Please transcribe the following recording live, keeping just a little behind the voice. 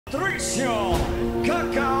Pat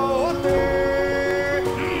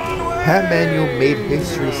Manuel made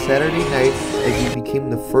history Saturday night as he became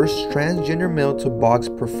the first transgender male to box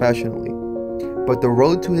professionally. But the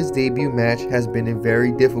road to his debut match has been a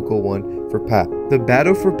very difficult one for Pat. The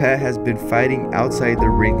battle for Pat has been fighting outside the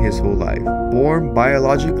ring his whole life. Born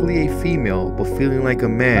biologically a female but feeling like a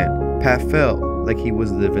man, Pat felt like he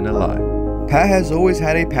was living a lie. Pat has always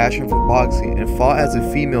had a passion for boxing and fought as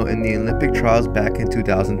a female in the Olympic trials back in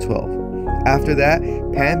 2012. After that,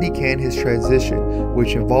 Pat began his transition,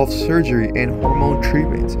 which involved surgery and hormone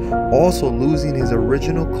treatments, also losing his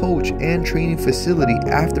original coach and training facility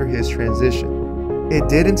after his transition. It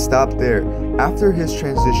didn't stop there. After his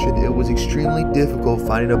transition, it was extremely difficult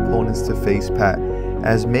finding opponents to face Pat,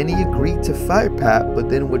 as many agreed to fight Pat but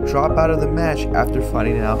then would drop out of the match after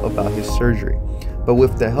finding out about his surgery. But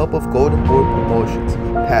with the help of Golden Boy Promotions,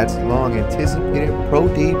 Pat's long-anticipated pro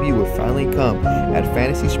debut would finally come at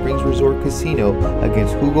Fantasy Springs Resort Casino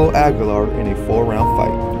against Hugo Aguilar in a 4-round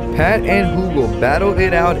fight. Pat and Hugo battled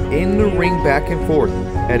it out in the ring back and forth,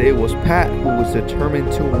 and it was Pat who was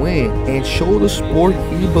determined to win and show the sport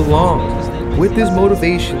he belongs. With his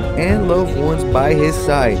motivation and loved ones by his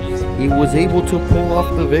side, he was able to pull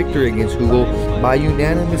off the victory against Hugo by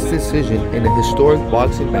unanimous decision in a historic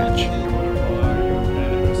boxing match.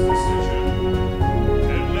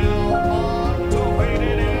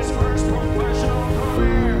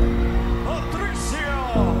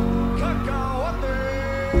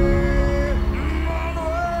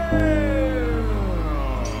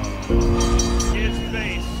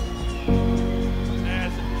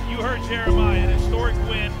 Jeremiah, an historic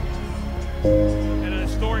win and an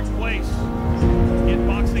historic place in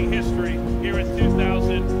boxing history here in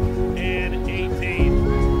 2018.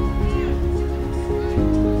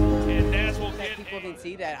 And as we'll get people can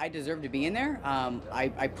see that I deserve to be in there.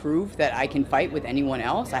 I proved that I can fight with anyone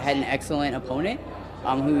else. I had an excellent opponent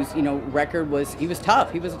whose record was, he was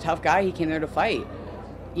tough. He was a tough guy. He came there to fight.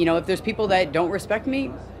 If there's people that don't respect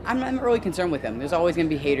me, I'm not really concerned with them. There's always going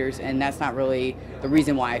to be haters, and that's not really the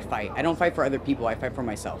reason why I fight. I don't fight for other people, I fight for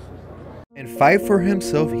myself. And fight for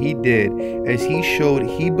himself he did, as he showed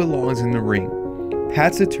he belongs in the ring.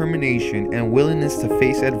 Pat's determination and willingness to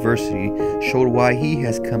face adversity showed why he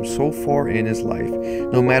has come so far in his life.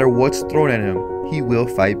 No matter what's thrown at him, he will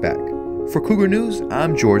fight back. For Cougar News,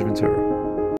 I'm George Ventura.